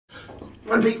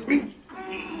1, 2, 3.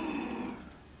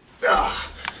 Yeah!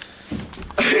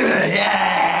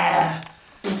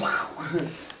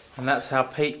 And that's how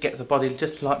Pete gets a body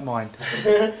just like mine.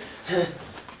 Oh,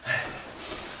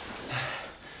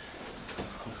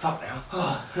 fuck now.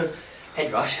 Oh,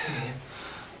 head rush.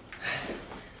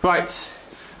 Right.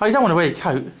 Oh, you don't want to wear your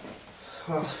coat.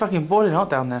 It's fucking boiling hot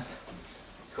down there.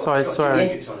 Sorry.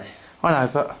 The on there. I know,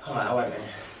 but Alright, I won't.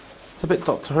 it's a bit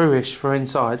Doctor Who-ish for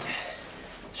inside.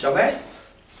 Shall I wear it?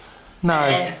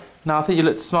 No. No, I think you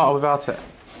looked smarter without it.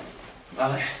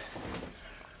 Right.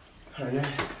 I don't know.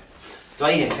 Do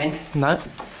I need anything? No.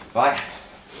 Right.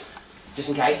 Just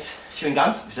in case. Chewing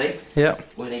gum, obviously. Yeah.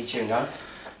 Always need chewing gum.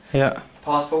 Yeah.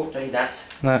 Passport, don't need that.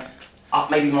 No.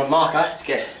 Maybe my marker to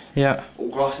get Yeah. all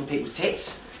grass in people's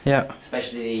tits. Yeah.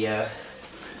 Especially the,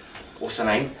 what's her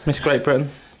name? Miss Great Britain.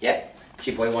 Yeah.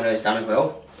 She probably want hers done as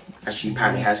well. As she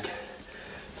apparently has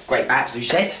great baps, as you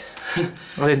said. I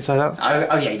didn't say that.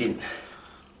 Oh yeah, you didn't.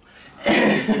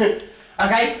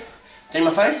 Okay. Do you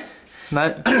need my phone?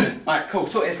 No. Alright, cool.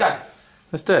 Sort it, let's go.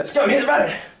 Let's do it. Let's go, hit the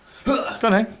road. Go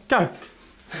on then. Go.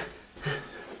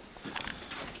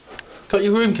 Got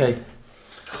your room key?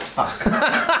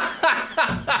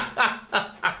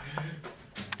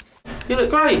 You look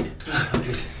great.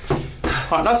 Good.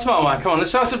 Right, now smile, mate. Come on,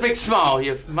 let's show us a big smile,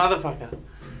 you motherfucker.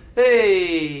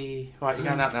 Hey. Right, you're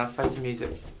going out now. Face the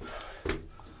music.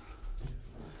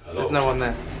 Hello. There's no one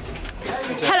there.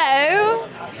 Hello,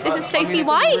 this is Sophie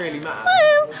White.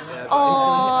 Woo!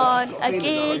 On a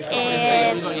gig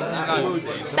in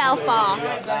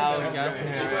Belfast.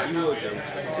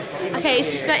 Okay,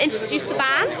 so just going to introduce the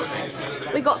band.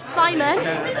 We got Simon.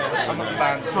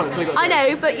 I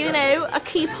know, but you know, a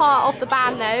key part of the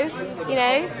band though. You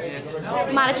know,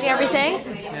 managing everything.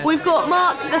 We've got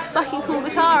Mark, the fucking cool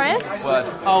guitarist.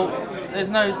 Oh, there's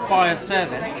no bias there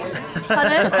then.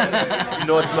 Pardon? You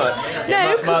know it's much.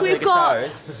 No, because we've got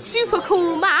super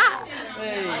cool Matt,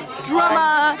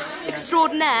 drummer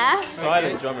extraordinaire.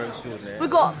 Silent drummer extraordinaire. We've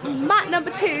got Matt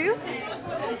number 2,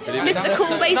 Mr.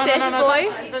 Cool bassist boy.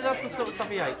 That's the sort of stuff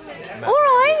he hates.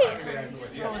 Alright.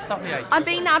 Sort of stuff he hates. I'm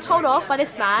being now told off by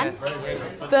this man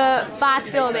for bad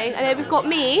filming. And then we've got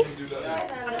me,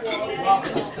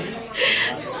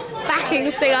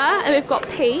 backing singer, and we've got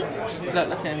Pete. Look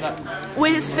at him, look.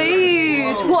 With his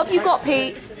food. What have you got,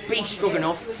 Pete? Beef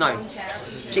stroganoff. No.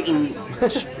 Chicken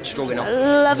stroganoff.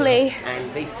 Lovely.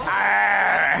 And beef.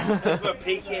 For a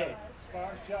peak here.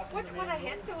 What I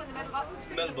hit though in the middle of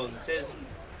Melbourne says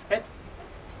hit.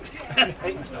 I'm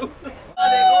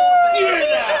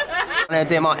gonna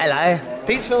do my hello.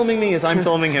 Pete's filming me as I'm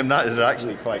filming him. That is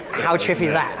actually quite good. How trippy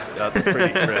is that? That's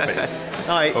pretty trippy.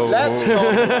 Now, let's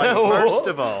talk about, first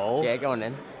of all, Yeah, go on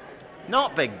then.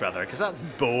 not Big Brother, because that's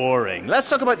boring. Let's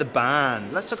talk about the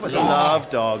band. Let's talk about the Love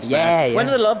Dogs. Yeah, man. yeah. When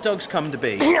do the Love Dogs come to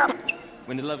be?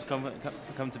 When the loves come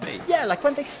to be. Yeah, like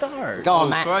when they start. Go on, Oh,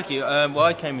 Matt. crikey. Well,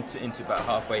 I came into about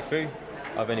halfway through.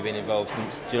 I've only been involved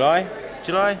since July.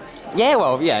 Yeah,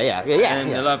 well, yeah.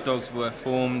 And the Love Dogs were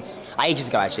formed Ages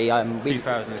ago, actually.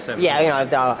 2007. Yeah, you know,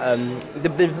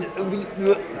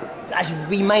 actually,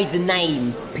 we made the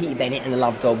name Peter Bennett and the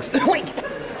Love Dogs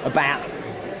about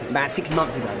 6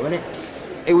 months ago, wasn't it?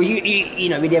 It was, you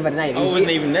know, we didn't have a name. I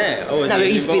wasn't even there. I wasn't No,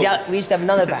 even we involved. used to have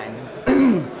another band.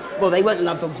 Well, they weren't the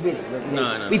Love Dogs, really.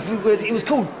 No. It was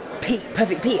called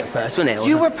Perfect Pete at first, wasn't it?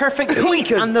 You were Perfect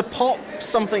Pete and the pop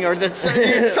something or the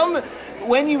some.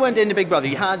 When you went into Big Brother,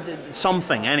 you had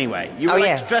something anyway. You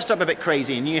were dressed up a bit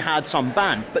crazy and you had some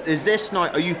band. But is this now?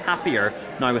 Are you happier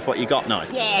now with what you got now?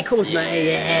 Yeah, of course, mate.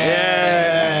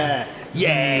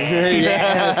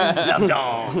 Yeah. Love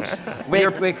Dogs.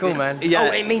 We're cool, man. Yeah.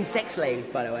 Oh, it means sex slaves,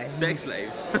 by the way. Sex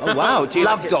slaves. Oh wow! Do you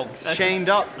Love like dogs. chained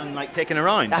up and like taken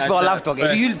around? That's what a love dog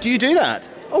is. Do you do that?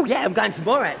 Oh yeah, I'm going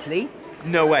tomorrow actually.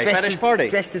 No way. Fetish party.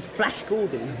 Dressed as Flash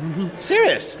Gordon.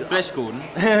 Serious? Flesh Gordon.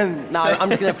 No, I'm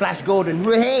just gonna Flash Gordon.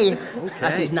 Okay.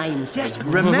 That's his name. Yes.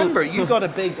 Remember, you got a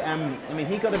big. I mean,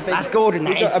 he got a big. That's Gordon.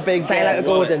 He got a big. Say hello to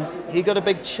Gordon. He got a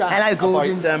big chat. Hello,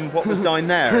 Gordon. About what was down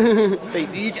there.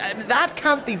 That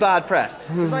can't be bad press.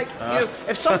 It's like you know,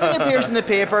 if something appears in the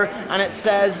paper and it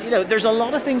says, you know, there's a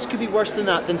lot of things could be worse than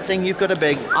that than saying you've got a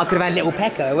big. I could have had a little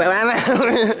pecker.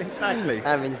 Exactly.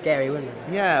 That'd been scary, wouldn't it?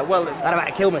 Yeah. Well. I'd have had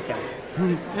to kill myself.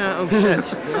 Yeah. Oh shit.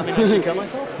 Does that mean I should kill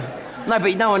myself? No,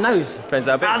 but no one knows. Depends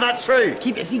how big. Ah, that's true.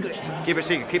 Keep it a secret. Keep it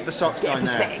secret. Keep the socks Get a down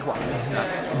there. prosthetic one.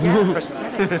 Yeah,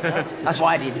 prosthetic. That's what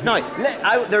I did. Now,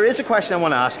 there is a question I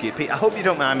want to ask you, Pete. I hope you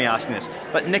don't mind me asking this,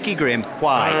 but Nicky Graham,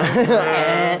 why?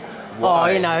 Oh,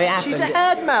 you know, it happened. She's a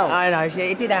head melt. I know,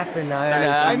 it did happen though.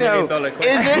 I know.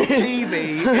 Is it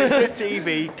TV? Is it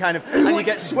TV? Kind of, and you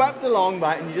get swept along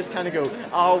by it, and you just kind of go,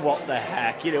 "Oh, what the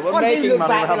heck?" You know, we're making look money,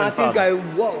 back we're and I having do go,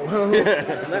 "Whoa,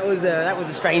 that was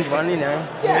a strange one," you know.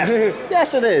 Yes,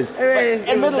 yes, it is. But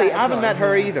admittedly, I haven't met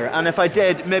her satisfying. either, and if I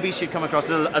did, maybe she'd come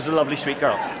across as a lovely, sweet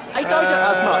girl. I doubt it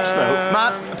as much, though.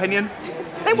 Matt, opinion?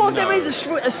 There is a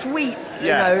sweet, you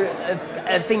know,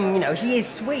 a thing. You know, she is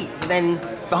sweet, but then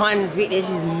behind the sweetness,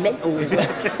 she's mental.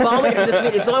 But I went for the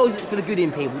sweetness. I always look for the good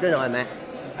in people, don't I, Matt?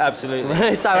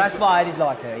 Absolutely. So that's why I did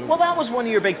like her. You know? Well, that was one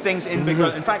of your big things in Big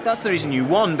Brother. In fact, that's the reason you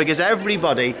won, because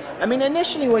everybody, I mean,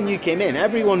 initially when you came in,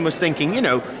 everyone was thinking, you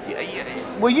know,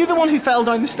 were you the one who fell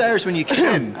down the stairs when you came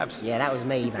in? Absolutely. Yeah, that was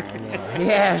me, man.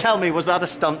 Yeah. Tell me, was that a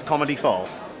stunt comedy fall?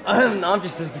 I'm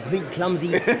just a complete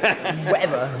clumsy,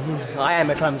 whatever. I am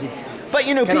a clumsy. But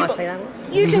you know, Can people, I say that?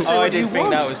 you can say I what you did think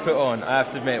want. that was put on. I have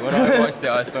to admit, when I watched it,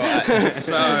 I thought that's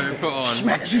so put on.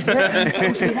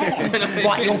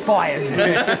 Right, you're fired.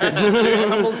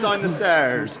 Tumbles down the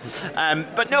stairs.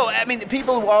 But no, I mean,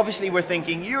 people obviously were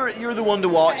thinking you're the one to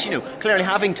watch. You know, clearly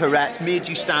having Tourette's made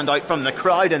you stand out from the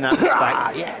crowd in that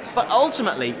respect. Yes. But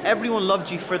ultimately, everyone loved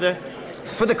you for the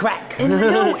crack. in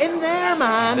there,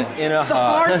 man. The inner the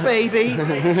heart, baby.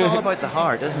 It's all about the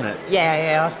heart, isn't it?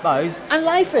 Yeah, I suppose. And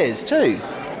life is too.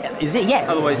 Is it? Yeah.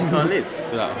 Otherwise, you can't live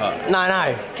without a heart.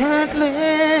 No. Can't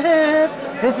live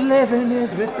if living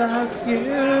is without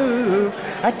you.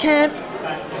 I can't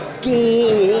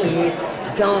give.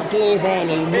 Can't give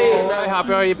anymore. Very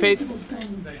happy, are you, Pete?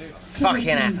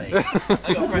 Fucking happy. I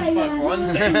got fresh bone for one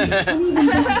stage.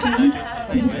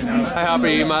 How happy are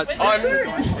you, Matt? I'm very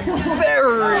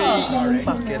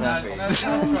fucking happy.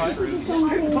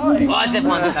 Why is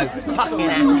everyone so fucking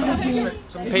happy?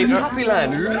 Peter? Happy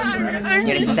land.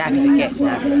 Yeah, this is happy as it gets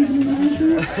now.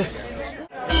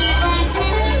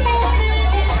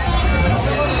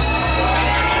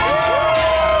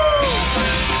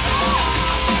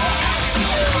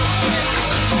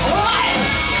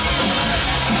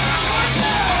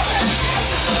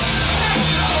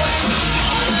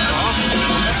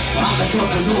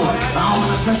 I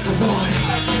wanna press the board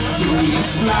through the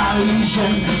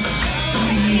explosion. The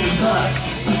universe,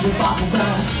 see the bubble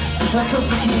burst. A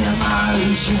cosmic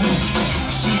emotion.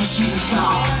 She's a shooting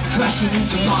star, crashing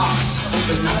into Mars,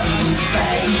 but nothing will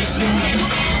faze me.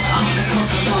 I'm the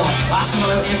cosmonaut, I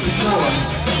swallow every thought.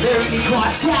 They're really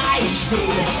quite tasty.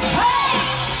 Hey!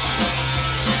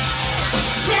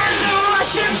 Send a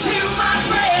rush into my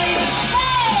brain.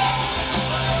 Hey!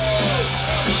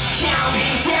 Count me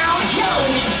down, go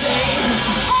insane.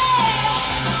 Hey!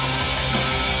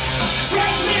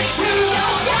 Take me to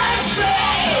your galaxy.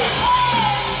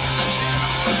 Hey!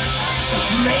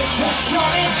 Make it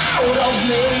coming out of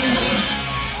me.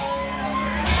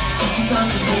 Come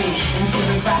to me instead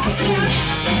of gravity.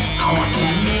 I want the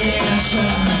mission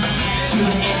to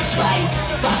an inner space,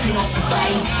 fucking off the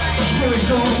face.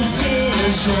 Miracle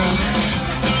vision.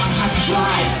 I'm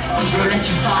hyperdrive, we're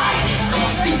electrified.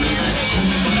 Feeling the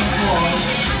G-force.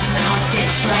 Now it's getting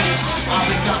strange. Are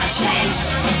we gonna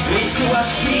chase into a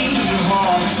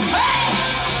seahorse? Hey!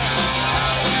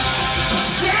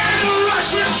 Send a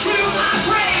rush into my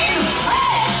brain.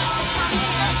 Hey!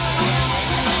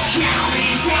 Count me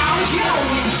down, go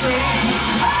insane.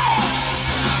 Hey!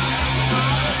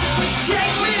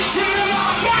 Take me to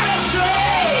your galaxy.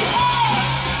 Hey!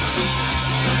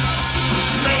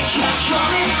 Make it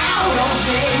coming out of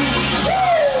me. Woo!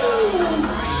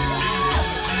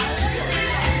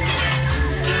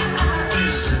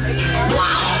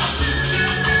 Wow!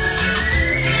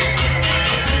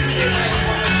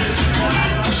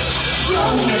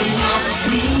 Going up the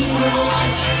speed of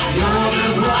light, you're the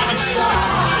bright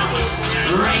star.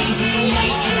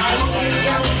 Radiating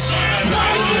aliens,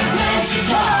 playing this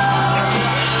guitar.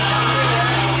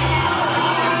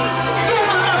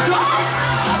 You're the boss.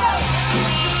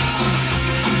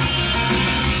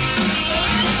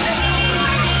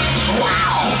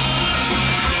 Wow!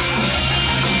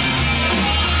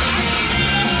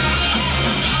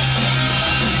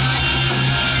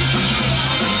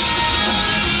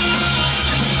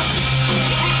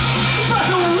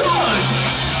 Battle Royals!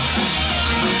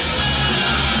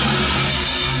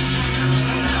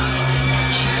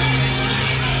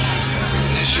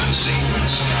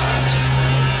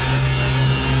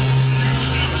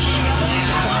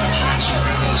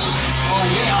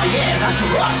 Oh yeah, that's a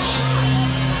rush!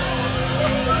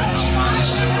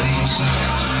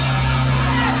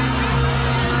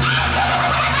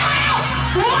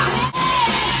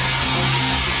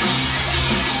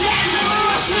 Send a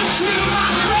rush into my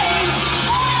brain.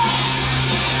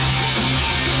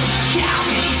 Count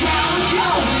me down, go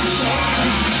insane.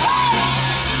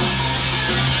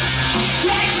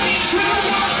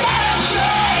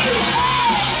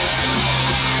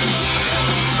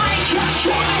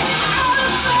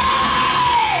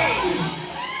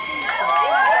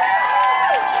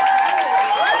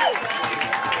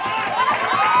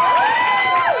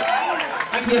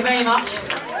 you very much.